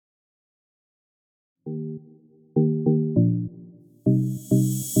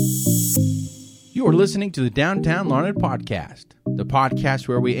You are listening to the Downtown Larned Podcast, the podcast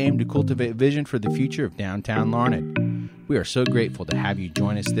where we aim to cultivate vision for the future of Downtown Larned. We are so grateful to have you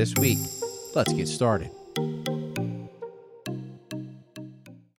join us this week. Let's get started.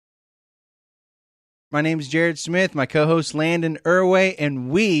 My name is Jared Smith, my co-host Landon Irway,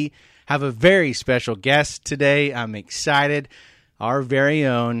 and we have a very special guest today. I'm excited. Our very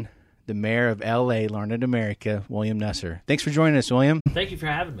own, the mayor of L.A., Larned America, William Nusser. Thanks for joining us, William. Thank you for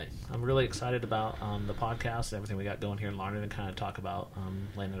having me. I'm really excited about the podcast and everything we got going here in Larned, and kind of talk about,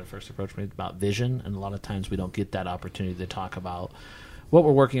 Landon at first approached me about vision, and a lot of times we don't get that opportunity to talk about what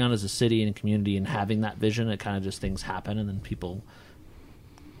we're working on as a city and community and having that vision. It kind of just things happen, and then people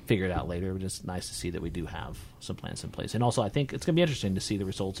figure it out later. It's just nice to see that we do have some plans in place. And also, I think it's going to be interesting to see the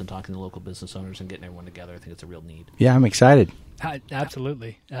results and talking to local business owners and getting everyone together. I think it's a real need. Yeah, I'm excited.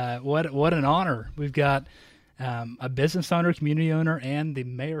 Absolutely. What an honor. We've got a business owner, community owner, and the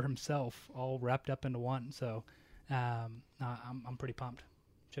mayor himself all wrapped up into one. So I'm pretty pumped.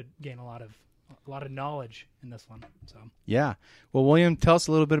 Should gain a lot of knowledge in this one. So yeah. Well, William, tell us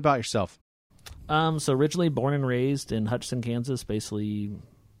a little bit about yourself. So originally born and raised in Hutchinson, Kansas, basically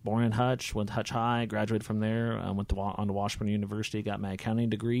born in Hutch, went to Hutch High, graduated from there, went on to Washburn University, got my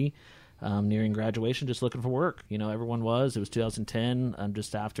accounting degree. Nearing graduation, just looking for work. You know, everyone was. It was 2010,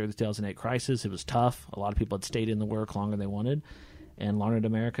 just after the 2008 crisis. It was tough. A lot of people had stayed in the work longer than they wanted. And Larned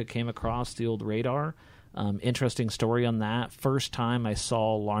America came across the old radar. Interesting story on that. First time I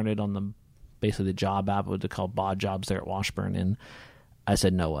saw Larned on basically the job app, what they call bod jobs there at Washburn, and I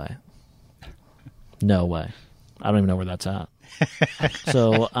said, no way. No way. I don't even know where that's at.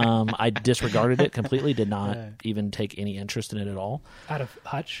 So I disregarded it completely, did not even take any interest in it at all. Out of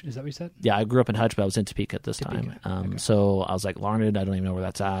Hutch, is that what you said? Yeah, I grew up in Hutch, but I was in Topeka at this time. Okay. So I was like, Larned, I don't even know where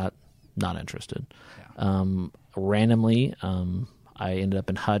that's at. Not interested. Yeah. Randomly, I ended up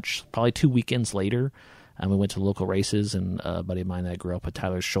in Hutch probably 2 weekends later. We went to local races, and a buddy of mine that I grew up with,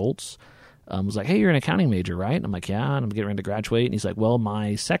 Tyler Schultz, was like, hey, you're an accounting major, right? And I'm like, yeah, and I'm getting ready to graduate. And he's like, well,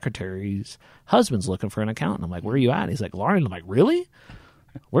 my secretary's husband's looking for an accountant. I'm like, where are you at? And he's like, Larned. I'm like, really?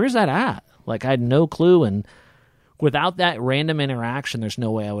 Where's that at? Like, I had no clue. And without that random interaction, there's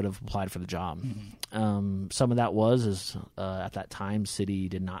no way I would have applied for the job. Mm-hmm. Some of that was at that time, city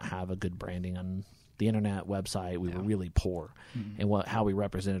did not have a good branding on the internet website. We were really poor. Mm-hmm. And how we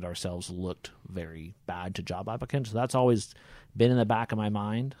represented ourselves looked very bad to job applicants. So that's always been in the back of my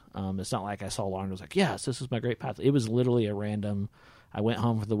mind. It's not like I saw Larned and was like, yes, this is my great path. It was literally a random, I went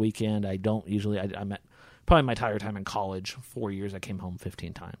home for the weekend. I don't usually, I met probably my entire time in college, 4 years, I came home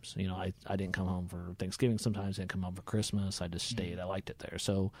 15 times. You know, I didn't come home for Thanksgiving sometimes, I didn't come home for Christmas. I just stayed. I liked it there.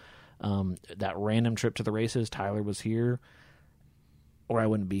 So that random trip to the races, Tyler was here, or I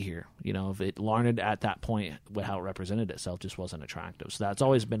wouldn't be here. You know, if it Larned at that point, how it represented itself just wasn't attractive. So that's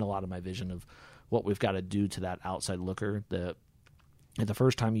always been a lot of my vision of what we've got to do to that outside looker. The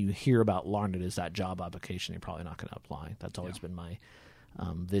first time you hear about Larned is that job application, you're probably not going to apply. That's always been my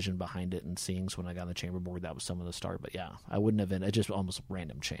vision behind it, and seeing. So when I got on the chamber board, that was some of the start. But yeah, I wouldn't have been. It just almost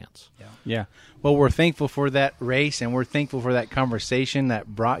random chance. Yeah. Well, we're thankful for that race, and we're thankful for that conversation that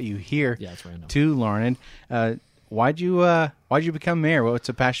brought you here. Yeah, it's random. To Larned. Why'd you become mayor? What's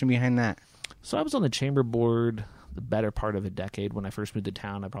the passion behind that? So I was on the chamber board the better part of a decade. When I first moved to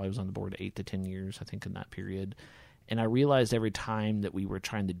town, I probably was on the board 8 to 10 years, I think, in that period. And I realized every time that we were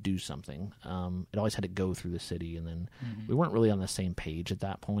trying to do something, it always had to go through the city, and then we weren't really on the same page at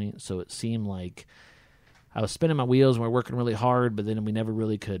that point. So it seemed like I was spinning my wheels and we were working really hard, but then we never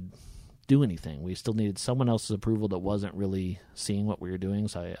really could do anything. We still needed someone else's approval that wasn't really seeing what we were doing.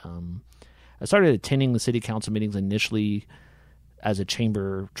 So I started attending the city council meetings initially as a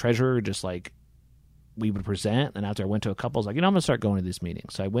chamber treasurer, just like we would present. And after I went to a couple, I was like, I'm going to start going to these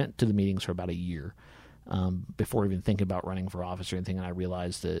meetings. So I went to the meetings for about a year before even thinking about running for office or anything. And I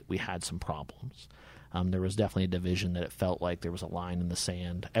realized that we had some problems. There was definitely a division that it felt like there was a line in the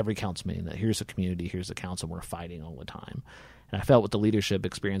sand. Every council meeting that here's a community, here's the council, we're fighting all the time. And I felt with the leadership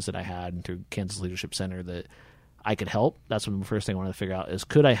experience that I had and through Kansas Leadership Center that I could help. That's the first thing I wanted to figure out is,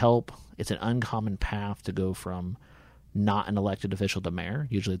 could I help? It's an uncommon path to go from not an elected official to mayor.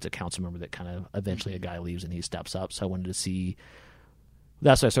 Usually it's a council member that kind of eventually a guy leaves and he steps up. So I wanted to see,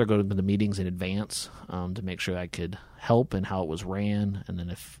 that's why I started going to the meetings in advance to make sure I could help and how it was ran. And then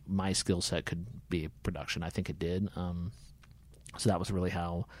if my skill set could be production, I think it did. So that was really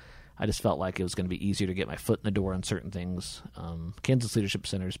how I just felt like it was going to be easier to get my foot in the door on certain things. Kansas Leadership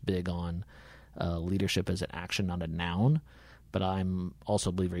Center is big on leadership as an action, not a noun. But I'm also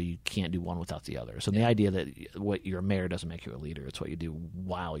a believer you can't do one without the other. So the idea that what you're a mayor doesn't make you a leader. It's what you do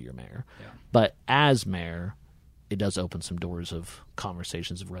while you're mayor. Yeah. But as mayor, it does open some doors of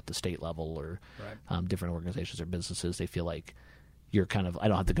conversations if we're at the state level or different organizations or businesses. They feel like you're kind of, I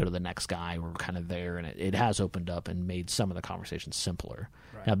don't have to go to the next guy. We're kind of there, and it has opened up and made some of the conversations simpler.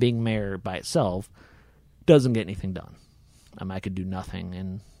 Right. Now, being mayor by itself doesn't get anything done. I could do nothing,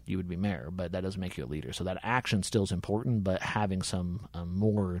 and you would be mayor, but that doesn't make you a leader. So that action still is important, but having some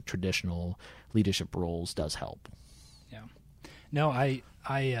more traditional leadership roles does help. Yeah. No, I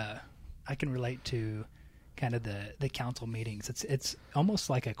can relate to kind of the council meetings. It's almost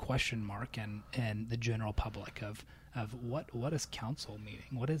like a question mark in the general public of what is council meeting?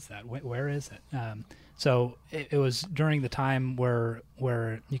 What is that? Where is it? So it was during the time where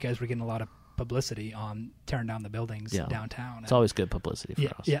you guys were getting a lot of publicity on tearing down the buildings downtown. It's always good publicity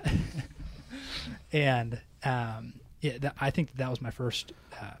for us. Yeah. And I think that was my first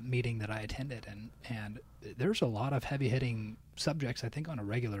meeting that I attended, and there's a lot of heavy hitting subjects, I think, on a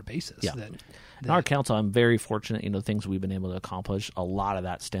regular basis. Yeah. In our council, I'm very fortunate. Things we've been able to accomplish. A lot of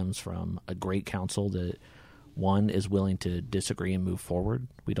that stems from a great council that, one, is willing to disagree and move forward.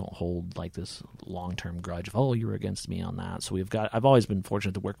 We don't hold like this long-term grudge of, oh, you were against me on that. So I've always been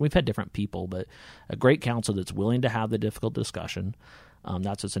fortunate to work. We've had different people, but a great council that's willing to have the difficult discussion.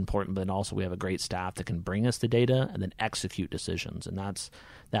 That's what's important. But also we have a great staff that can bring us the data and then execute decisions. And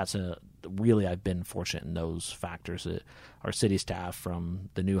really, I've been fortunate in those factors. That our city staff, from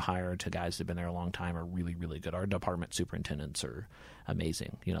the new hire to guys that have been there a long time, are really, really good. Our department superintendents are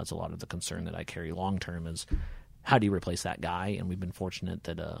amazing. It's a lot of the concern that I carry long term is how do you replace that guy? And we've been fortunate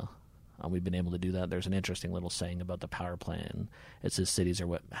that we've been able to do that. There's an interesting little saying about the power plant. It says cities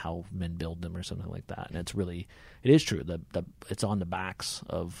are how men build them, or something like that. And it is true. It's on the backs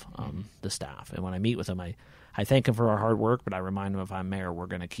of the staff. And when I meet with them, I thank them for our hard work, but I remind them, if I'm mayor, we're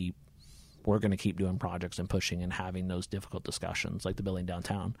going to keep doing projects and pushing and having those difficult discussions, like the building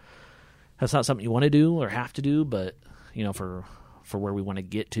downtown. That's not something you want to do or have to do, but for where we want to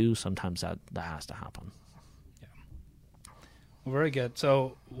get to, sometimes that has to happen. Yeah. Well, very good.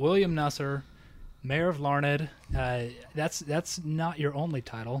 So William Nusser, Mayor of Larned. That's not your only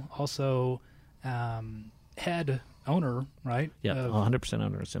title. Also, head owner, right? Yeah, 100%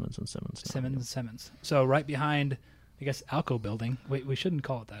 owner of Simmons & Simmons. Simmons & Simmons. So right behind, I guess, Alco Building. We shouldn't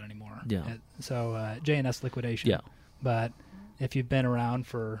call it that anymore. Yeah. So J&S Liquidation. Yeah. But if you've been around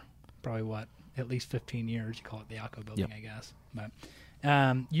for probably at least 15 years, you call it the Alco Building, I guess. But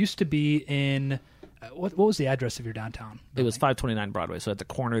used to be in what was the address of your downtown building? It was 529 Broadway, so at the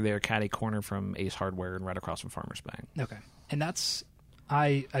corner there, catty corner from Ace Hardware and right across from Farmers Bank. Okay. And that's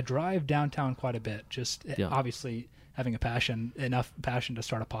I drive downtown quite a bit, just obviously having enough passion to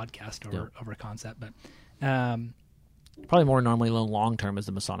start a podcast over a concept, but probably more normally long term is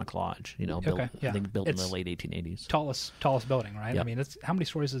the Masonic Lodge, I think built in the late 1880s. Tallest building, right? Yep. I mean, how many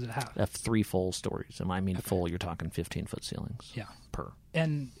stories does it have? They have 3 full stories. And when I mean full, you're talking 15-foot ceilings. Yeah. Per.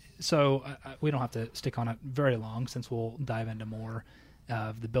 And so we don't have to stick on it very long, since we'll dive into more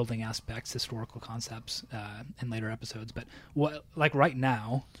of the building aspects, historical concepts in later episodes. But right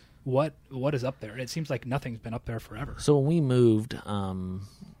now, what is up there? It seems like nothing's been up there forever. So when we moved, and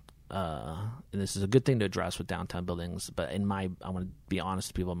this is a good thing to address with downtown buildings, but I want to be honest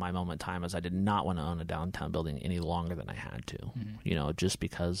to people, in my moment in time is I did not want to own a downtown building any longer than I had to, just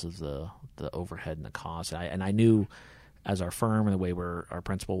because of the overhead and the cost. And I knew, as our firm and the way our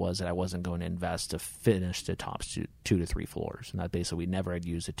principle was, that I wasn't going to invest to finish the top 2 to 3 floors. And that basically, we never had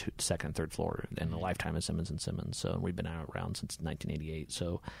used the second and third floor in the lifetime of Simmons & Simmons. So we've been around since 1988.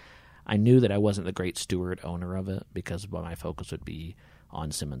 So I knew that I wasn't the great steward owner of it, because my focus would be on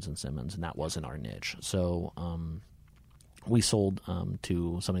Simmons & Simmons, and that wasn't our niche. So we sold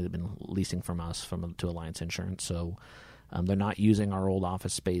to somebody that had been leasing from us to Alliance Insurance. So they're not using our old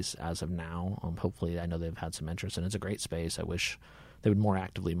office space as of now. Hopefully, I know they've had some interest, and it's a great space. I wish they would more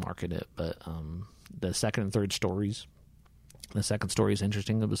actively market it. But the second and third stories, the second story is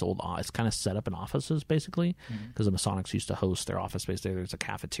interesting. It was old. It's kind of set up in offices, basically, because the Masonics used to host their office space there. There's a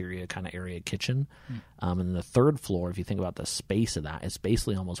cafeteria kind of area, kitchen. And the third floor, if you think about the space of that, it's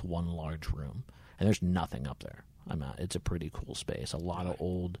basically almost one large room. And there's nothing up there. It's a pretty cool space. A lot of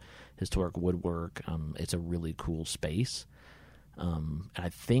old historic woodwork. It's a really cool space. And I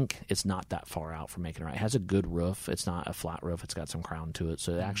think it's not that far out from making it right. It has a good roof. It's not a flat roof. It's got some crown to it.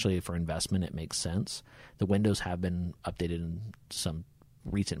 So actually, for investment, it makes sense. The windows have been updated in some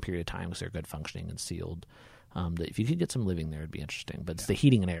recent period of time because they're good functioning and sealed. If you could get some living there, it'd be interesting. But it's the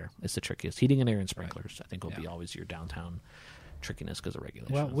heating and air. It's the trickiest. Heating and air and sprinklers, I think, will be always your downtown trickiness because of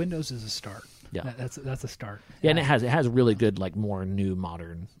regulation. Well, Windows is a start. Yeah. That's a start. Yeah, and it has really good, like, more new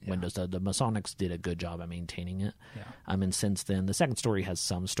modern Windows. The Masonics did a good job at maintaining it. Yeah. And since then, the second story has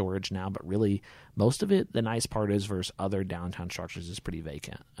some storage now, but really most of it, the nice part is versus other downtown structures, is pretty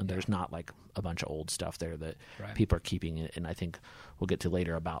vacant. And there's not like a bunch of old stuff there that people are keeping it. And I think we'll get to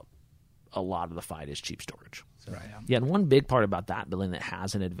later about a lot of the fight is cheap storage. So, yeah, and one big part about that building that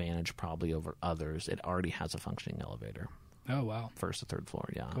has an advantage probably over others, it already has a functioning elevator. Oh, wow. First to third floor,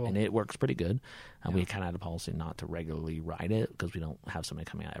 yeah. Cool. And it works pretty good. We kind of had a policy not to regularly ride it because we don't have somebody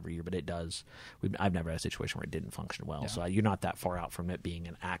coming out every year, but it does. I've never had a situation where it didn't function well. So you're not that far out from it being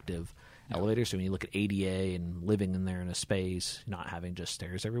an active elevator. So when you look at ADA and living in there in a space, not having just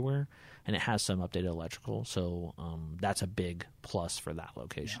stairs everywhere, and it has some updated electrical. So that's a big plus for that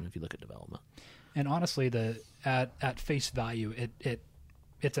location if you look at development. And honestly, at face value,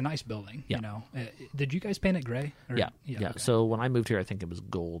 it's a nice building. Yeah. You know, did you guys paint it gray? Yeah. Okay. So when I moved here, I think it was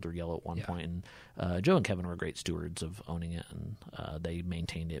gold or yellow at one point. And Joe and Kevin were great stewards of owning it, and they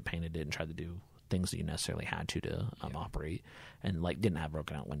maintained it, painted it, and tried to do things that you necessarily had to operate, and like didn't have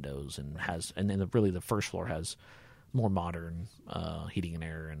broken out windows, and then really the first floor has more modern heating and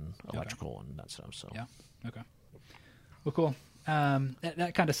air and electrical and that stuff. So Okay. Well, cool.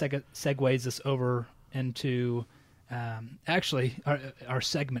 That kind of segues us over into. Actually, our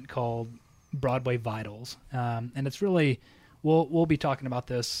segment called Broadway Vitals, and it's really we'll be talking about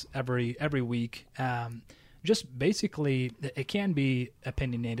this every week. Just basically, it can be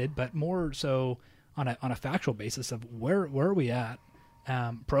opinionated, but more so on a factual basis of where are we at,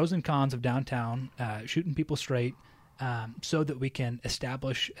 pros and cons of downtown, shooting people straight, so that we can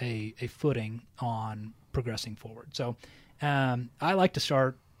establish a footing on progressing forward. So, I like to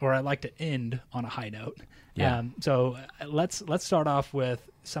start. Or I like to end on a high note. Yeah. So let's start off with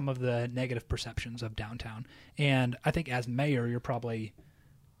some of the negative perceptions of downtown. And I think as mayor, you're probably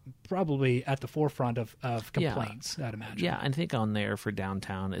at the forefront of complaints, I'd imagine. Yeah, I think on there for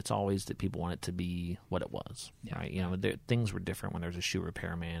downtown, it's always that people want it to be what it was, right? You know, things were different when there was a shoe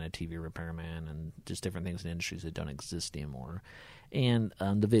repairman, a TV repairman, and just different things in industries that don't exist anymore. And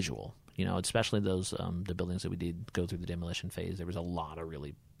the visual, you know, especially those the buildings that we did go through the demolition phase, there was a lot of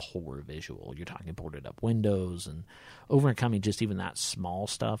really poor visual. You're talking boarded up windows and overcoming just even that small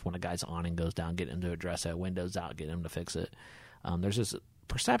stuff. When a guy's awning goes down, get him to address it, windows out, get him to fix it. There's this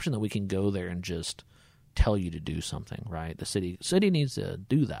perception that we can go there and just tell you to do something, right? The city needs to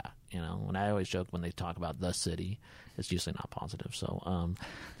do that, you know. And I always joke when they talk about the city, it's usually not positive. So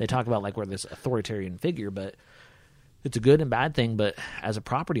they talk about like we're this authoritarian figure, but it's a good and bad thing. But as a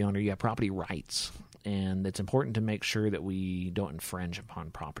property owner, you have property rights, and it's important to make sure that we don't infringe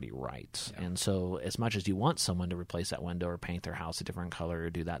upon property rights. And so as much as you want someone to replace that window or paint their house a different color or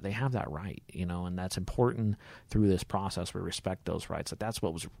do that, they have that right, you know, and that's important through this process. We respect those rights. That's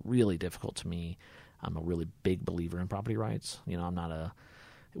what was really difficult to me. I'm a really big believer in property rights. You know,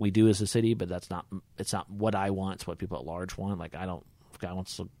 we do as a city, but it's not what I want. It's what people at large want. Like if a guy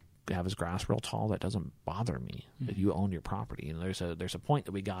wants to have his grass real tall, that doesn't bother me. That you own your property, and there's a point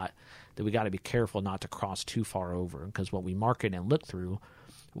that we got to be careful not to cross too far over, because what we market and look through,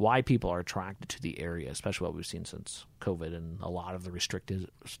 why people are attracted to the area, especially what we've seen since COVID and a lot of the restricted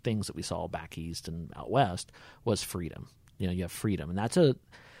things that we saw back east and out west, was freedom. You know, you have freedom, and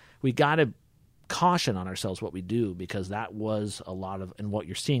we got to caution on ourselves what we do, because that was a lot of, and what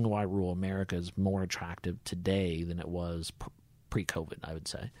you're seeing why rural America is more attractive today than it was pre-COVID, I would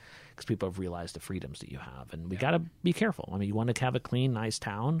say, because people have realized the freedoms that you have, and we got to be careful. I mean, you want to have a clean, nice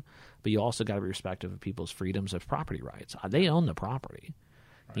town, but you also got to be respectful of people's freedoms of property rights. They own the property,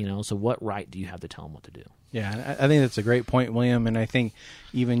 you know. So what right do you have to tell them what to do? Yeah, I think that's a great point, William. And I think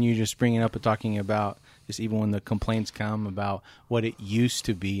even you just bringing up and talking about just even when the complaints come about what it used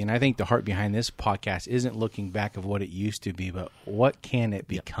to be. And I think the heart behind this podcast isn't looking back of what it used to be, but what can it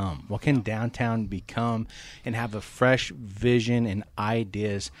become? What can downtown become, and have a fresh vision and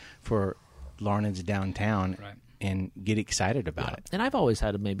ideas for Larned's downtown, and get excited about it. And I've always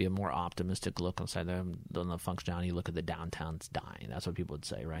had maybe a more optimistic look inside there on the functionality. You look at the downtown's dying. That's what people would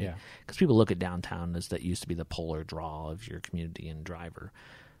say, right? Yeah. Because people look at downtown as that used to be the polar draw of your community and driver.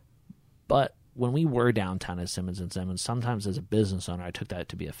 But when we were downtown as Simmons & Simmons, sometimes as a business owner, I took that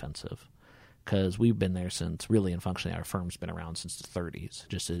to be offensive, because we've been there since, really, and functionally, our firm's been around since the 30s.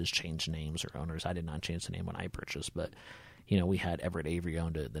 Just it has changed names or owners. I did not change the name when I purchased, but, you know, we had Everett Avery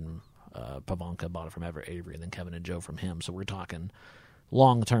owned it, then Pavanka bought it from Everett Avery, and then Kevin and Joe from him. So we're talking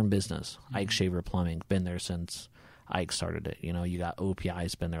long-term business. Ike Shaver Plumbing, been there since Ike started it. You know, you got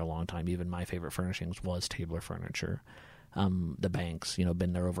OPI's been there a long time. Even my favorite furnishings was Tabler Furniture. The banks,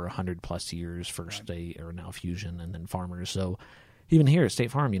 been there over 100+ years, First State or now Fusion, and then Farmers. So even here at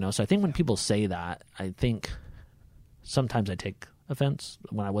State Farm, so I think when people say that, I think sometimes I take offense.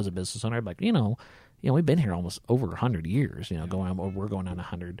 When I was a business owner, I'm like, we've been here almost over 100 years, we're going on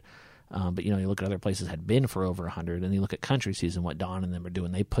 100. But, you look at other places had been for over 100, and you look at Country Season, what Don and them are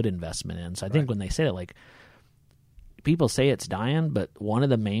doing, they put investment in. So I think when they say it, people say it's dying, but one of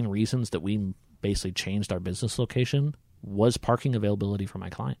the main reasons that we basically changed our business location was parking availability for my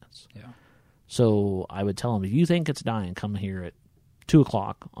clients. Yeah. So I would tell them, if you think it's dying, come here at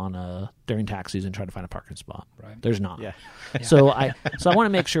 2:00 during tax season, try to find a parking spot. Right. There's not. Yeah. So I want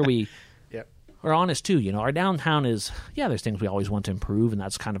to make sure we are honest too. Our downtown is, there's things we always want to improve, and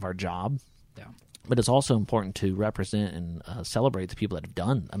that's kind of our job. Yeah. But it's also important to represent and celebrate the people that have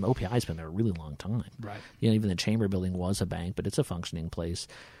done. OPI's been there a really long time. Right. Even the Chamber building was a bank, but it's a functioning place.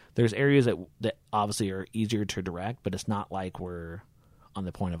 There's areas that obviously are easier to direct, but it's not like we're on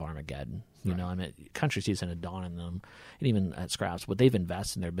the point of Armageddon. Country Season and Dawn in them, and even at Scraps, what they've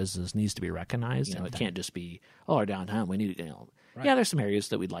invested in their business needs to be recognized. It can't just be, our downtown, we need to, Right. Yeah, there's some areas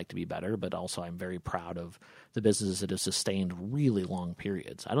that we'd like to be better, but also I'm very proud of the businesses that have sustained really long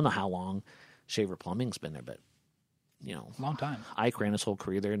periods. I don't know how long Shaver Plumbing's been there, but long time. Ike ran his whole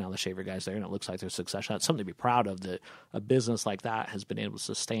career there. Now the Shaver guy's there, and it looks like there's succession. That's something to be proud of, that a business like that has been able to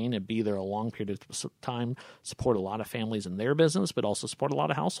sustain and be there a long period of time, support a lot of families in their business, but also support a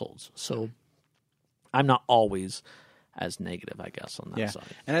lot of households. So I'm not always as negative, I guess, on that side.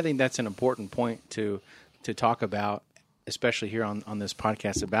 And I think that's an important point to talk about, especially here on this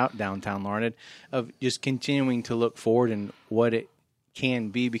podcast about Downtown Larned, of just continuing to look forward and what it can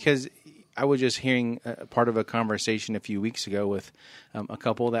be. Because I was just hearing part of a conversation a few weeks ago with a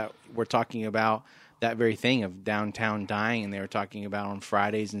couple that were talking about that very thing of downtown dying, and they were talking about on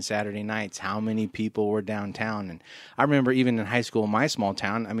Fridays and Saturday nights how many people were downtown. And I remember even in high school in my small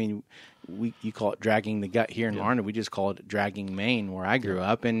town, you call it dragging the gut here in Larned. We just call it dragging Main where I grew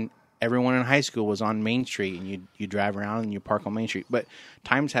up, and everyone in high school was on Main Street, and you drive around and you park on Main Street. But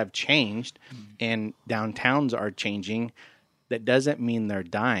times have changed, and downtowns are changing. That doesn't mean they're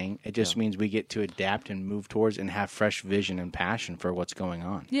dying. It just means we get to adapt and move towards and have fresh vision and passion for what's going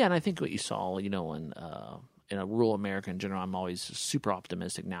on. Yeah, and I think what you saw, in a rural America in general, I'm always super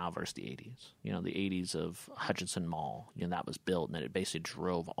optimistic now versus the 80s. The 80s of Hutchinson Mall, that was built, and it basically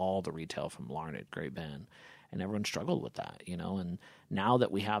drove all the retail from Larned, Great Bend. And everyone struggled with that, and now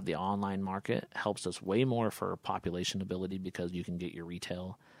that we have the online market, helps us way more for population ability because you can get your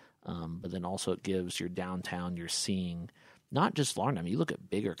retail, but then also it gives your downtown, you're seeing not just Larned. You look at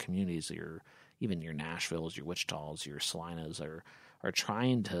bigger communities, even your Nashvilles, your Wichitas, your Salinas are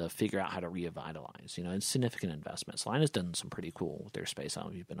trying to figure out how to revitalize, it's significant investment. Salina's done some pretty cool with their space. I don't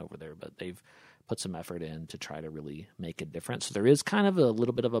know if you've been over there, but they've put some effort in to try to really make a difference. So there is kind of a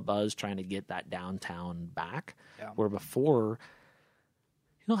little bit of a buzz trying to get that downtown back, where before,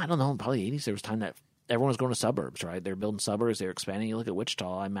 I don't know, probably the 80s, there was time that everyone was going to suburbs, right? They're building suburbs, they're expanding. You look at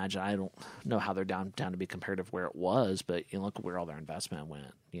Wichita, I imagine, I don't know how they're downtown to be comparative where it was, but look at where all their investment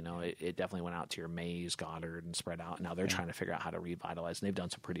went. It definitely went out to your Mays, Goddard, and spread out. Now they're trying to figure out how to revitalize, and they've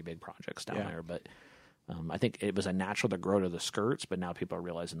done some pretty big projects down there, but I think it was a natural to grow to the skirts, but now people are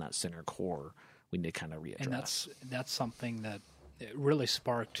realizing that center core we need to kind of readdress. And that's something that it really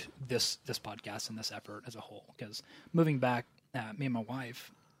sparked this podcast and this effort as a whole. Because moving back, me and my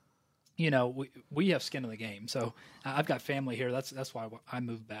wife, we have skin in the game. So I've got family here. That's why I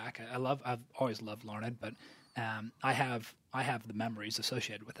moved back. I've always loved Larned, but I have the memories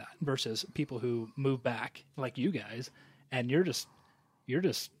associated with that versus people who move back like you guys, and you're just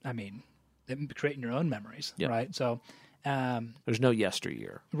creating your own memories, right? So. There's no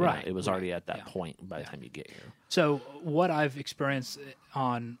yesteryear. Right. It was already at that point by the time you get here. So what I've experienced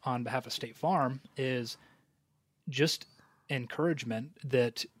on behalf of State Farm is just encouragement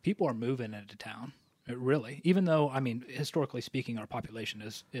that people are moving into town. Really, even though, historically speaking, our population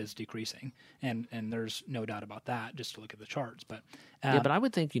is decreasing, and there's no doubt about that, just to look at the charts. But but I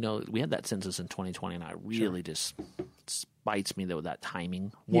would think, we had that census in 2020, and I really just bites me though that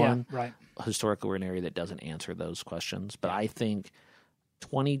timing. One, right. Historically, we're an area that doesn't answer those questions, but I think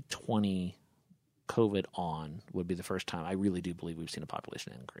 2020 COVID on would be the first time I really do believe we've seen a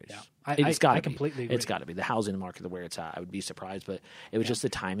population increase. Yeah. I completely agree. It's got to be. The housing market, where it's at, I would be surprised, but it was just the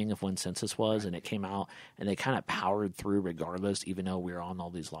timing of when census was, and it came out, and they kind of powered through regardless, even though we were on all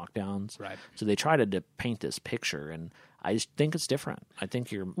these lockdowns. Right. So they tried to paint this picture, and I just think it's different. I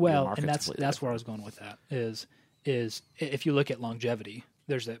think your market's and that's where I was going with that is if you look at longevity,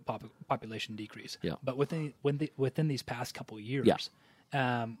 there's a population decrease. Yeah. But within these past couple of years,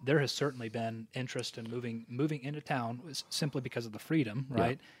 there has certainly been interest in moving into town simply because of the freedom,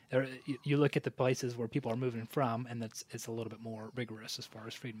 right? Yeah. You look at the places where people are moving from, and it's a little bit more rigorous as far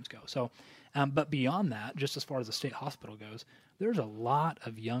as freedoms go. So, but beyond that, just as far as the state hospital goes, there's a lot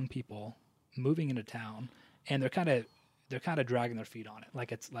of young people moving into town, and they're kind of dragging their feet on it,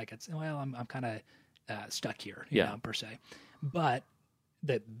 like it's well, I'm kind of stuck here, you know, per se. But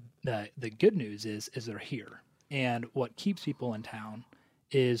the good news is they're here, and what keeps people in town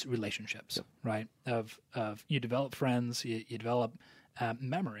is relationships, right? Of you develop friends, you develop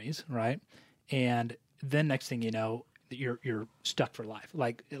memories, right? And then next thing you know, you're stuck for life.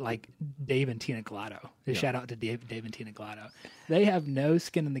 Like Dave and Tina Gatto. Shout out to Dave and Tina Gatto. They have no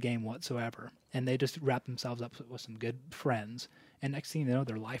skin in the game whatsoever, and they just wrap themselves up with some good friends. And next thing you know,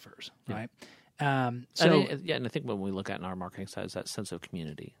 they're lifers, right? And I think when we look at in our marketing side is that sense of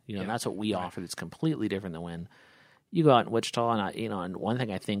community. You know, and that's what we offer. That's completely different than when you go out in Wichita, and and one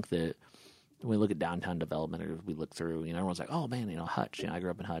thing I think that when we look at downtown development, or we look through, everyone's like, oh man, Hutch. I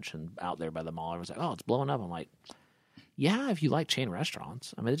grew up in Hutch, and out there by the mall, everyone's like, oh, it's blowing up. I'm like, yeah, if you like chain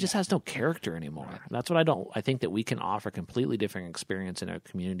restaurants. I mean, it just has no character anymore. Right. That's what I think that we can offer a completely different experience in our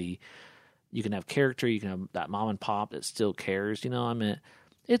community. You can have character. You can have that mom and pop that still cares.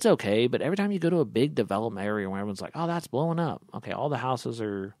 It's okay, but every time you go to a big development area where everyone's like, oh, that's blowing up. Okay, all the houses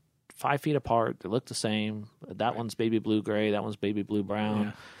are 5 feet apart. They look the same. That one's baby blue gray. That one's baby blue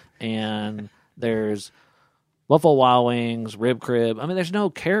brown. Yeah. And there's Buffalo Wild Wings, Rib Crib. I mean, there's no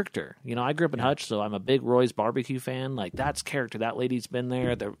character. I grew up in Hutch, so I'm a big Roy's barbecue fan. Like, that's character. That lady's been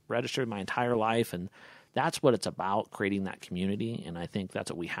there. They're registered my entire life, and that's what it's about, creating that community. And I think that's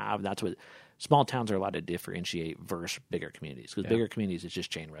what we have. That's what small towns are allowed to differentiate versus bigger communities, because bigger communities is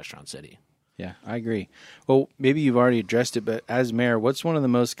just chain restaurant city. Yeah, I agree. Well, maybe you've already addressed it, but as mayor, what's one of the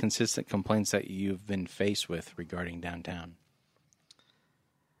most consistent complaints that you've been faced with regarding downtown?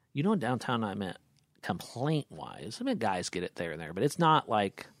 Downtown, I meant complaint-wise. I mean, guys get it there and there, but it's not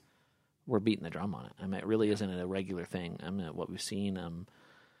like we're beating the drum on it. I mean, it really isn't a regular thing. I mean, what we've seen,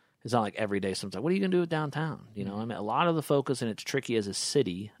 it's not like every day someone's like, what are you going to do with downtown? I mean, a lot of the focus, and it's tricky as a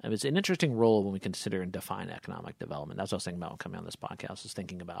city. I mean, it's an interesting role when we consider and define economic development. That's what I was thinking about when coming on this podcast, is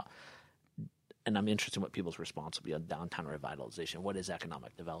thinking about, and I'm interested in what people's response will be on downtown revitalization. What is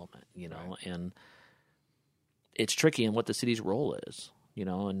economic development, right. And it's tricky in what the city's role is,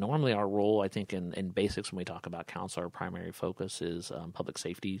 and normally our role, I think, in basics when we talk about council, our primary focus is public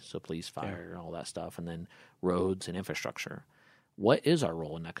safety, so police, fire, and all that stuff, and then roads and infrastructure. What is our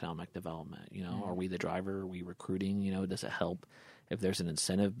role in economic development? Are we the driver? Are we recruiting? Does it help if there's an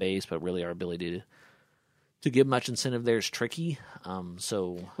incentive base, but really our ability to give much incentive there is tricky.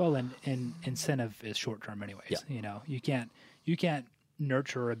 Well, and incentive is short term anyways. Yeah. You can't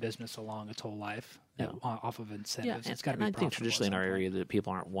nurture a business along its whole life off of incentives. Yeah, it's got to be. I think traditionally in our area that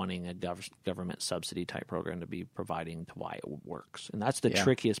people aren't wanting a government subsidy type program to be providing to why it works, and that's the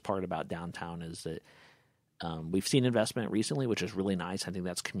trickiest part about downtown is that we've seen investment recently, which is really nice. I think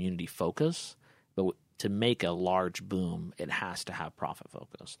that's community focus, but to make a large boom, it has to have profit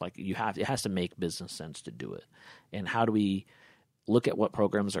focus. Like it has to make business sense to do it. And how do we look at what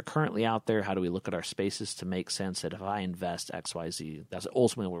programs are currently out there? How do we look at our spaces to make sense that if I invest X, Y, Z, that's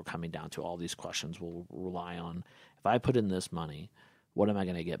ultimately what we're coming down to. All these questions will rely on, if I put in this money, what am I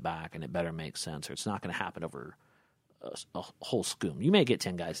going to get back? And it better make sense, or it's not going to happen over a whole scoom. You may get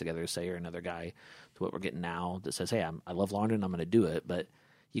 10 guys together, say, or another guy to what we're getting now that says, hey, I love Larned, I'm going to do it, but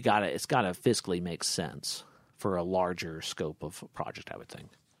it's got to fiscally make sense for a larger scope of project, I would think.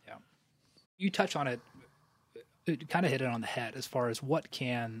 Yeah. You touch on it kind of hit it on the head as far as what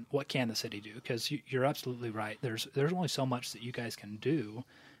can the city do, because you're absolutely right. There's only so much that you guys can do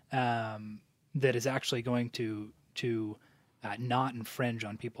that is actually going to not infringe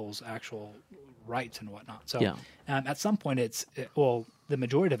on people's actual rights and whatnot. So at some point the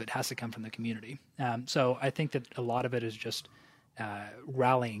majority of it has to come from the community. So I think that a lot of it is just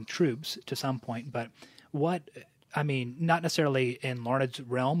rallying troops to some point, but not necessarily in Larned's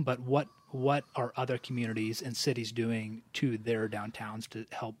realm, but what are other communities and cities doing to their downtowns to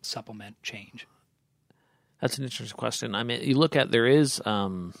help supplement change? That's an interesting question. I mean, you look at, there is,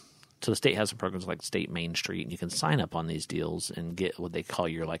 so the state has some programs like State Main Street, and you can sign up on these deals and get what they call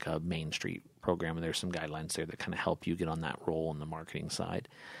like a Main Street program, and there's some guidelines there that kind of help you get on that role on the marketing side.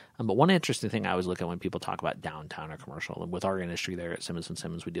 But one interesting thing I always look at when people talk about downtown or commercial, and with our industry there at Simmons &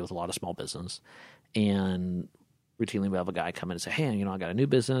 Simmons, we deal with a lot of small business, and routinely we have a guy come in and say, hey, I got a new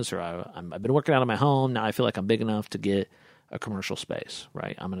business, or I've been working out of my home. Now I feel like I'm big enough to get a commercial space,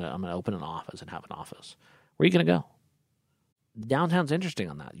 right? I'm gonna open an office and have an office. Where are you going to go? downtown's interesting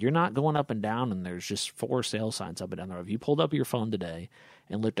on that. You're not going up and down and there's just 4 sale signs up and down the road. If you pulled up your phone today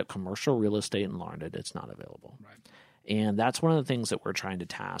and looked at commercial real estate in Larned, it's not available. Right. And that's one of the things that we're trying to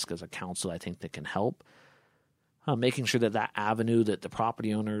task as a council, I think, that can help. Making sure that avenue that the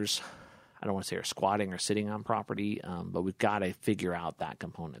property owners, I don't want to say are squatting or sitting on property, but we've got to figure out that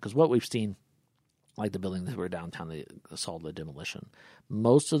component. Because what we've seen, like the building that were downtown, they saw the demolition.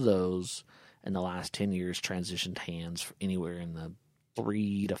 Most of those in the last 10 years transitioned hands for anywhere in the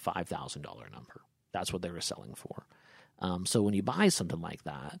 $3,000 to $5,000 number. That's what they were selling for. So when you buy something like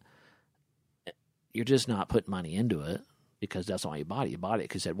that, you're just not putting money into it because that's not why you bought it. You bought it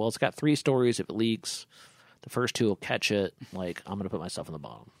because you said, well, it's got 3 stories. If it leaks, the first 2 will catch it. Like, I'm going to put myself in the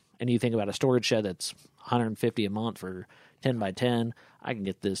bottom. And you think about a storage shed that's $150 a month for 10 by 10. I can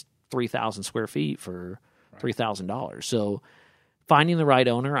get this 3,000 square feet for $3,000. So finding the right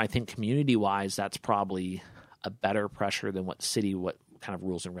owner, I think community-wise, that's probably a better pressure than what kind of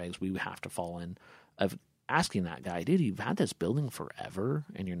rules and regs we have to fall in of asking that guy, dude, you've had this building forever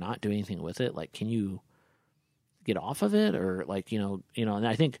and you're not doing anything with it. Like, can you get off of it? Or like, and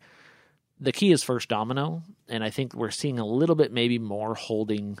I think the key is first domino. And I think we're seeing a little bit maybe more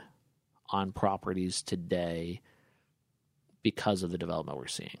holding on properties today because of the development we're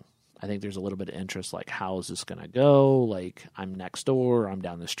seeing. I think there's a little bit of interest, like, how is this going to go? Like, I'm next door, I'm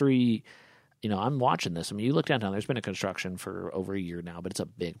down the street. I'm watching this. I mean, you look downtown, there's been a construction for over a year now, but it's a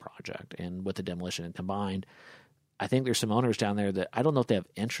big project. And with the demolition and combined, I think there's some owners down there that I don't know if they have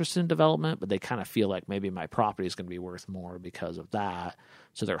interest in development, but they kind of feel like maybe my property is going to be worth more because of that.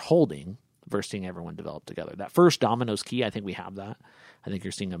 So they're holding versus seeing everyone develop together. That first domino's key, I think we have that. I think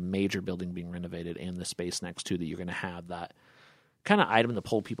you're seeing a major building being renovated and the space next to that you're going to have that kind of item to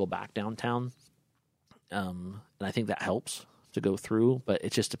pull people back downtown. And I think that helps to go through, but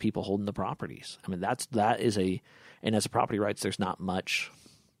it's just the people holding the properties. I mean, and as a property rights, there's not much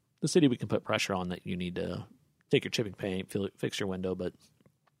the city we can put pressure on that you need to take your chipping paint, fix your window, but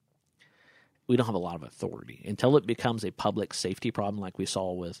we don't have a lot of authority until it becomes a public safety problem, like we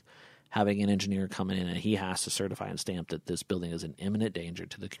saw with having an engineer come in and he has to certify and stamp that this building is an imminent danger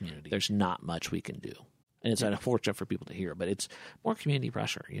to the community. There's not much we can do. And it's unfortunate for people to hear, but it's more community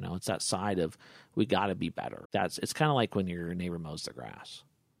pressure. It's that side of we got to be better. It's kind of like when your neighbor mows the grass.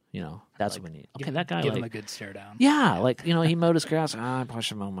 That's like, when you that guy give him a good stare down. Yeah, he mowed his grass. I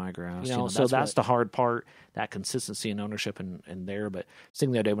should mow my grass. So that's the hard part. That consistency and ownership and there. But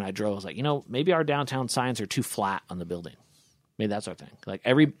seeing the other day when I drove, I was like, maybe our downtown signs are too flat on the building. Maybe that's our thing. Like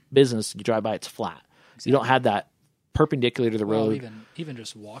every business you drive by, it's flat. Exactly. You don't have that perpendicular to the road. Even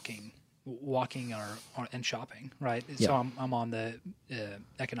just walking or and shopping, right? Yeah. So I'm on the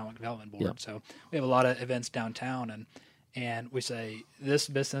economic development board. Yep. So we have a lot of events downtown, and we say this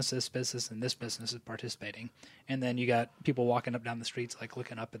business, and this business is participating, and then you got people walking up down the streets, like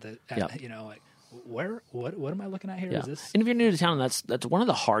looking up like what am I looking at here? Yeah. Is this? And if you're new to town, that's one of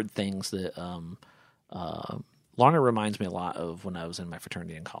the hard things that Larned reminds me a lot of when I was in my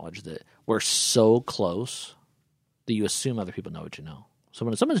fraternity in college, that we're so close that you assume other people know what you know. So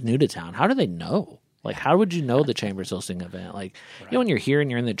when someone's new to town, how do they know? Like, how would you know the Chamber's hosting an event? Like, when you're here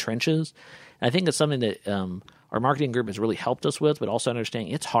and you're in the trenches, and I think it's something that our marketing group has really helped us with, but also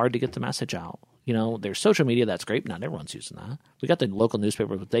understanding it's hard to get the message out. There's social media, that's great, but not everyone's using that. We got the local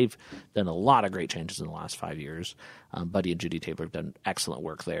newspaper, but they've done a lot of great changes in the last 5 years. Buddy and Judy Taylor have done excellent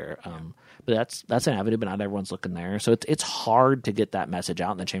work there. But that's an avenue, but not everyone's looking there. So it's hard to get that message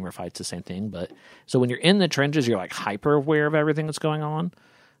out, and the Chamber fights the same thing. But so when you're in the trenches, you're like hyper aware of everything that's going on.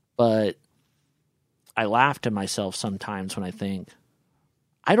 But I laugh to myself sometimes when I think,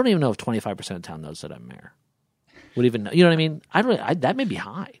 I don't even know if 25% of town knows that I'm mayor. Would even know, you know what I mean? That may be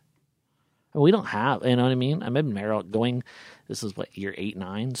high. We don't have, you know what I mean? I'm in mayor going, this is year 8,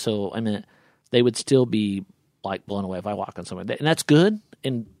 9. So, they would still be like blown away if I walk on somewhere. And that's good.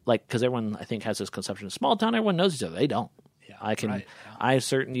 And because everyone, I think, has this conception of small town, everyone knows each other. They don't. Yeah, I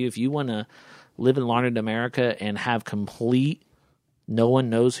assert you, if you want to live in Larned America and have complete, no one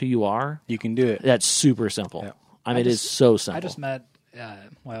knows who you are, you can do it. That's super simple. Yeah. It is so simple. I just met,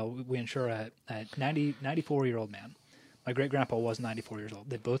 we insure a 94-year-old man. My great-grandpa was 94 years old.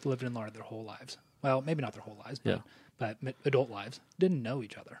 They both lived in Larned their whole lives. Well, maybe not their whole lives, but adult lives. Didn't know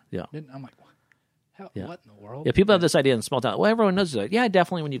each other. Yeah. I'm like, what in the world? Yeah, people have this idea in small town. Well, everyone knows it. Yeah,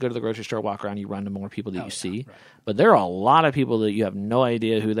 definitely when you go to the grocery store, walk around, you run to more people that you see. Right. But there are a lot of people that you have no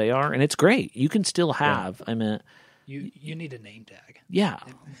idea who they are, and it's great. You can still have, You need a name tag. Yeah.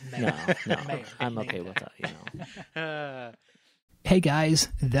 No. I'm okay with that, Hey guys,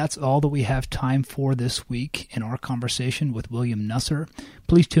 that's all that we have time for this week in our conversation with William Nusser.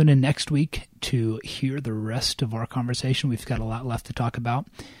 Please tune in next week to hear the rest of our conversation. We've got a lot left to talk about.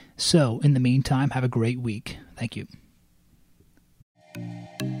 So, in the meantime, have a great week. Thank you.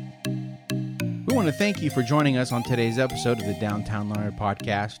 We want to thank you for joining us on today's episode of the Downtown Larned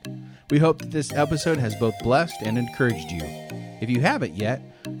Podcast. We hope that this episode has both blessed and encouraged you. If you haven't yet,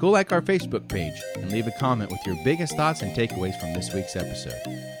 go like our Facebook page and leave a comment with your biggest thoughts and takeaways from this week's episode.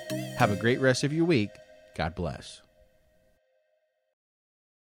 Have a great rest of your week. God bless.